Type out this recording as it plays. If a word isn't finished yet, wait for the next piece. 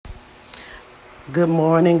Good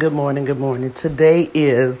morning, good morning, good morning. Today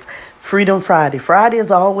is Freedom Friday. Friday is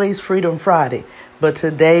always Freedom Friday, but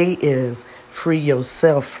today is Free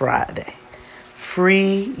Yourself Friday.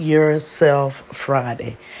 Free Yourself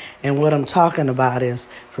Friday. And what I'm talking about is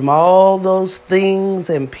from all those things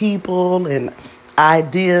and people and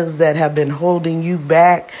ideas that have been holding you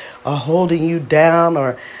back or holding you down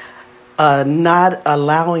or not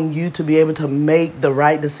allowing you to be able to make the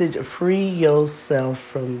right decision. Free yourself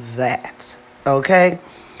from that. Okay?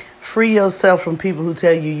 Free yourself from people who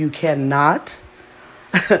tell you you cannot.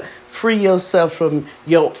 Free yourself from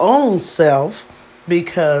your own self,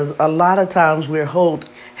 because a lot of times we're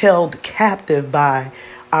held captive by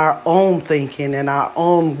our own thinking and our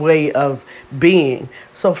own way of being.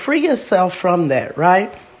 So free yourself from that,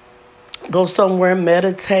 right? Go somewhere,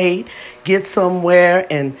 meditate, get somewhere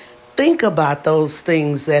and think about those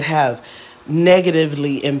things that have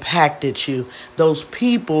negatively impacted you, those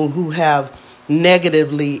people who have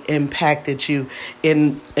negatively impacted you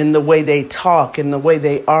in the way they talk, in the way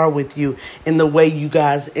they are with you, in the way you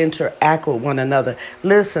guys interact with one another.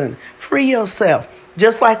 Listen, free yourself.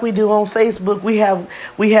 Just like we do on Facebook, we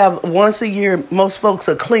have once a year, most folks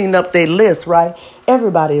are cleaning up their list, right?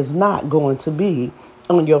 Everybody is not going to be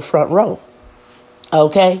on your front row.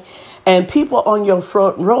 Okay? And people on your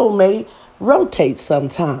front row may rotate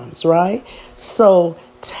sometimes, right? So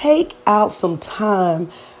take out some time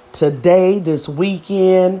today, this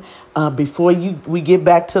weekend, before we get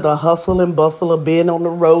back to the hustle and bustle of being on the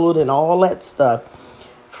road and all that stuff.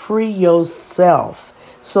 Free yourself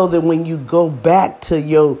so that when you go back to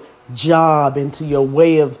your job and to your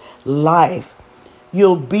way of life,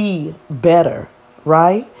 you'll be better,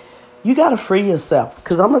 right? You got to free yourself,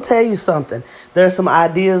 because I'm going to tell you something. There's some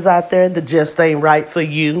ideas out there that just ain't right for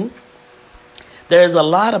you. There's a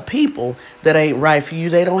lot of people that ain't right for you.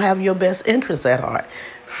 They don't have your best interests at heart.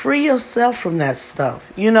 Free yourself from that stuff.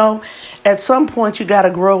 You know, at some point you got to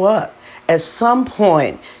grow up. At some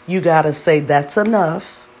point you got to say, that's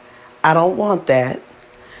enough. I don't want that.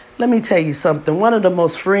 Let me tell you something. One of the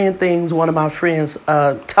most freeing things one of my friends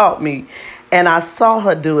taught me, and I saw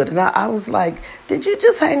her do it, and I was like, did you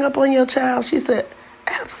just hang up on your child? She said,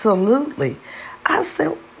 absolutely. I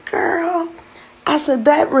said, girl,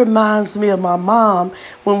 that reminds me of my mom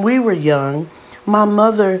when we were young. My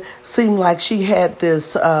mother seemed like she had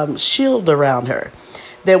this shield around her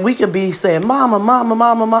that we could be saying, mama, mama,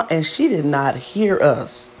 mama, mama, and she did not hear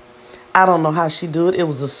us. I don't know how she do it. It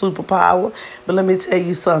was a superpower. But let me tell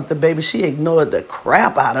you something, baby. She ignored the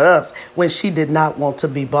crap out of us when she did not want to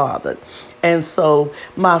be bothered. And so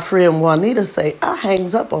my friend Juanita say, I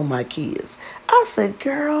hangs up on my kids. I said,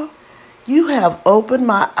 girl, you have opened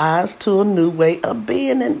my eyes to a new way of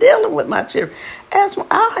being and dealing with my children.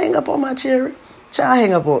 I'll hang up on my children. I'll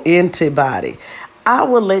hang up on anybody. I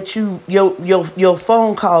will let your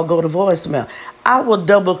phone call go to voicemail. I will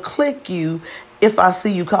double click you if I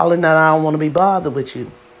see you calling that I don't want to be bothered with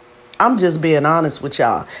you. I'm just being honest with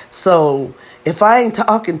y'all. So if I ain't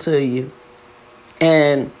talking to you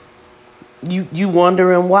and you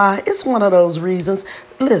wondering why, it's one of those reasons.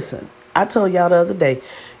 Listen, I told y'all the other day,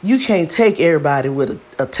 you can't take everybody with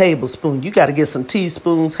a tablespoon. You got to get some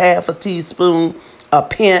teaspoons, half a teaspoon, a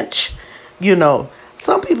pinch. You know,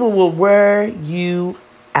 some people will wear you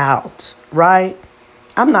out, right?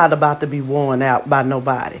 I'm not about to be worn out by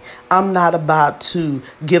nobody. I'm not about to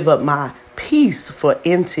give up my peace for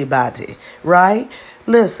anybody, right?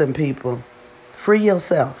 Listen, people, free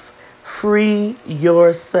yourself. Free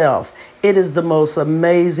yourself. It is the most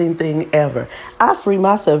amazing thing ever. I free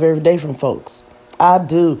myself every day from folks. I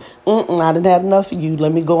do. I didn't have enough of you.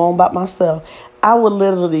 Let me go on about myself. I will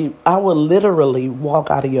literally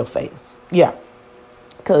walk out of your face. Yeah.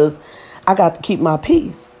 Because I got to keep my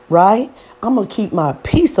peace, right? I'm going to keep my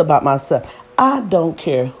peace about myself. I don't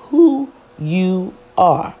care who you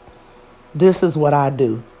are. This is what I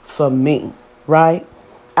do for me, right?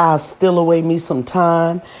 I'll steal away me some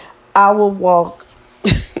time. I will walk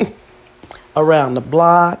around the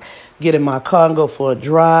block, get in my car and go for a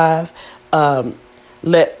drive.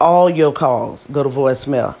 Let all your calls go to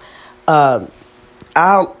voicemail.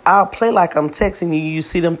 I'll play like I'm texting you. You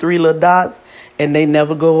see them three little dots and they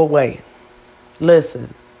never go away.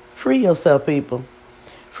 Listen, free yourself, people.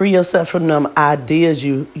 Free yourself from them ideas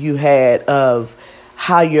you had of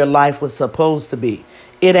how your life was supposed to be.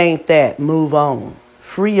 It ain't that. Move on.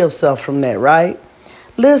 Free yourself from that, right?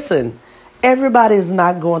 Listen, everybody is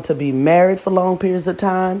not going to be married for long periods of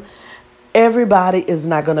time. Everybody is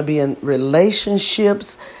not going to be in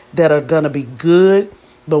relationships that are going to be good.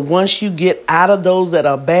 But once you get out of those that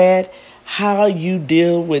are bad, how you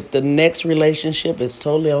deal with the next relationship is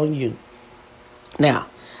totally on you. Now,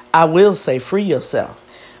 I will say free yourself.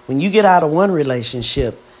 When you get out of one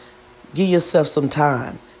relationship, give yourself some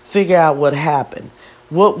time. Figure out what happened.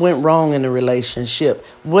 What went wrong in the relationship?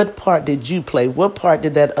 What part did you play? What part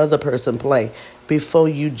did that other person play before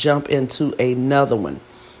you jump into another one?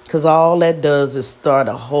 Because all that does is start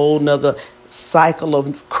a whole nother cycle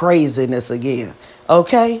of craziness again.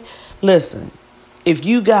 Okay? Listen, if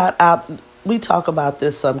you got out, we talk about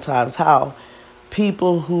this sometimes, how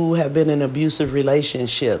people who have been in abusive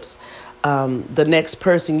relationships, the next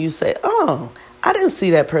person you say, oh, I didn't see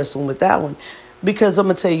that person with that one. Because I'm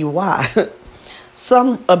going to tell you why.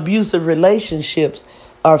 Some abusive relationships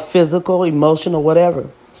are physical, emotional,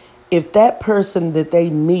 whatever. If that person that they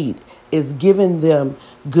meet is giving them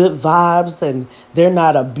good vibes and they're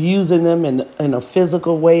not abusing them in a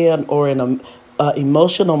physical way or in an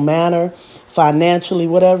emotional manner, financially,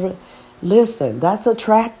 whatever, listen, that's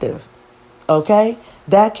attractive. Okay?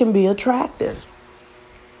 That can be attractive.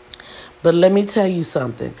 But let me tell you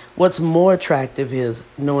something. What's more attractive is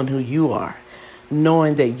knowing who you are.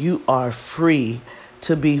 Knowing that you are free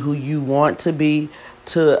to be who you want to be,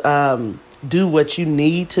 to do what you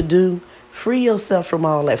need to do. Free yourself from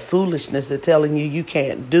all that foolishness that's telling you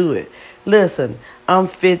can't do it. Listen, I'm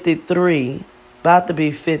 53, about to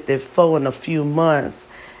be 54 in a few months,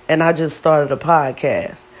 and I just started a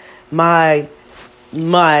podcast. My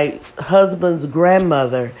husband's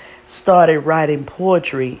grandmother started writing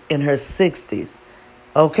poetry in her 60s.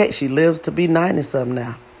 Okay, she lives to be 90-something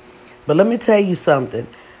now. But let me tell you something.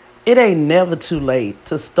 It ain't never too late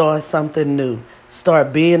to start something new.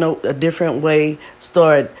 Start being a different way.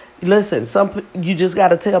 Listen, you just got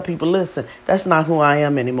to tell people, listen, that's not who I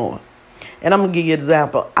am anymore. And I'm going to give you an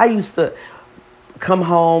example. I used to come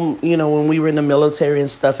home, when we were in the military and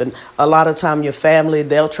stuff, and a lot of time your family,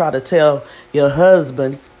 they'll try to tell your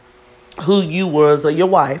husband who you was, or your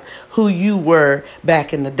wife, who you were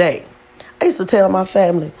back in the day. I used to tell my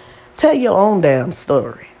family, tell your own damn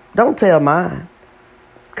story. Don't tell mine.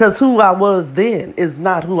 Because who I was then is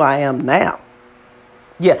not who I am now.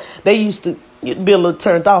 Yeah, they used to be a little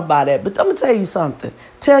turned off by that. But I'm going to tell you something.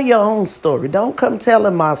 Tell your own story. Don't come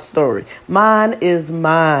telling my story. Mine is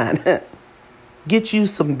mine. Get you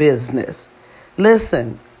some business.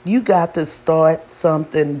 Listen, you got to start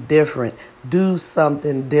something different. Do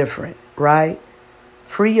something different, right?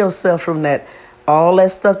 Free yourself from that. All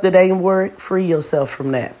that stuff that ain't work, free yourself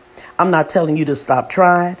from that. I'm not telling you to stop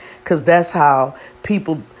trying, because that's how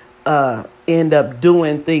people end up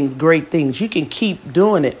doing things, great things. You can keep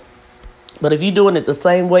doing it. But if you're doing it the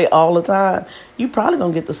same way all the time, you probably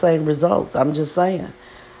don't get the same results. I'm just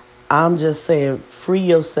saying, free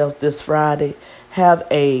yourself this Friday. Have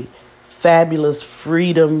a fabulous,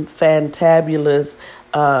 freedom, fantabulous,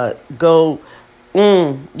 go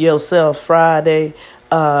yourself Friday.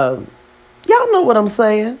 Y'all know what I'm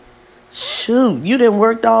saying. Shoot, you didn't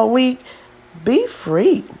work all week. Be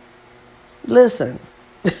free. Listen,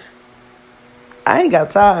 I ain't got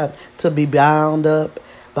time to be bound up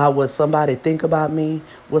by what somebody think about me,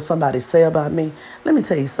 what somebody say about me. Let me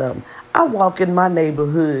tell you something. I walk in my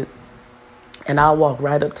neighborhood and I walk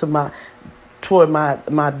right up to toward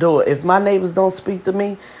my door. If my neighbors don't speak to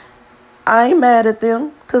me, I ain't mad at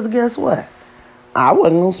them, because guess what? I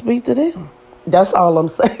wasn't going to speak to them. That's all I'm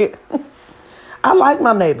saying. I like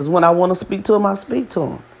my neighbors. When I want to speak to them, I speak to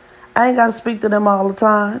them. I ain't got to speak to them all the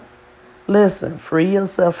time. Listen, free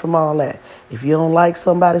yourself from all that. If you don't like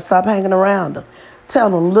somebody, stop hanging around them. Tell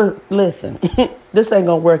them, look, listen, this ain't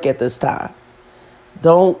going to work at this time.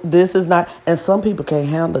 This is not, and some people can't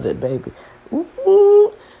handle it, baby.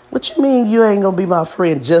 Ooh, what you mean you ain't going to be my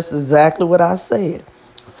friend? Just exactly what I said.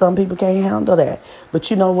 Some people can't handle that. But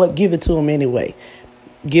you know what? Give it to them anyway.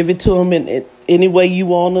 Give it to them in any way you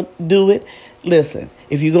want to do it. Listen,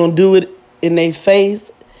 if you're going to do it in their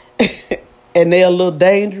face and they're a little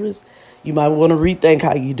dangerous, you might want to rethink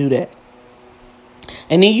how you do that.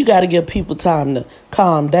 And then you got to give people time to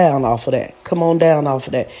calm down off of that. Come on down off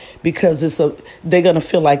of that. Because they're going to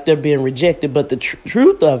feel like they're being rejected. But the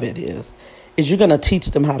truth of it is you're going to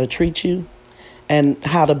teach them how to treat you and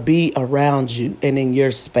how to be around you and in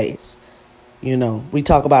your space. We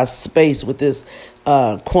talk about space with this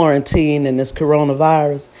quarantine and this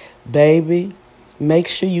coronavirus. Baby, make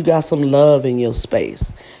sure you got some love in your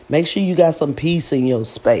space. Make sure you got some peace in your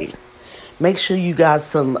space. Make sure you got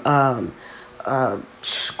some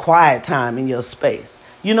quiet time in your space.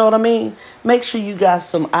 You know what I mean? Make sure you got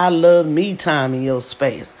some I love me time in your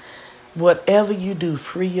space. Whatever you do,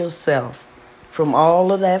 free yourself from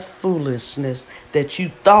all of that foolishness that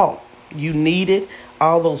you thought you needed,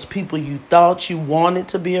 all those people you thought you wanted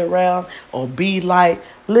to be around or be like.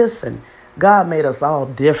 Listen, God made us all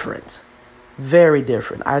different. Very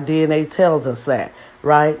different. Our DNA tells us that,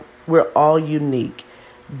 right? We're all unique.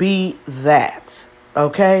 Be that,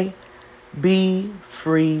 okay? Be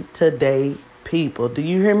free today, people. Do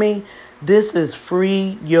you hear me? This is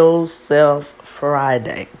Free Yourself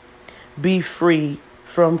Friday. Be free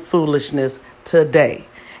from foolishness today.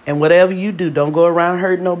 And whatever you do, don't go around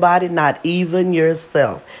hurting nobody, not even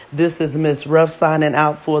yourself. This is Miss Ruff signing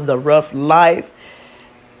out for The Ruff Life.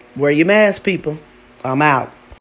 Wear your mask, people. I'm out.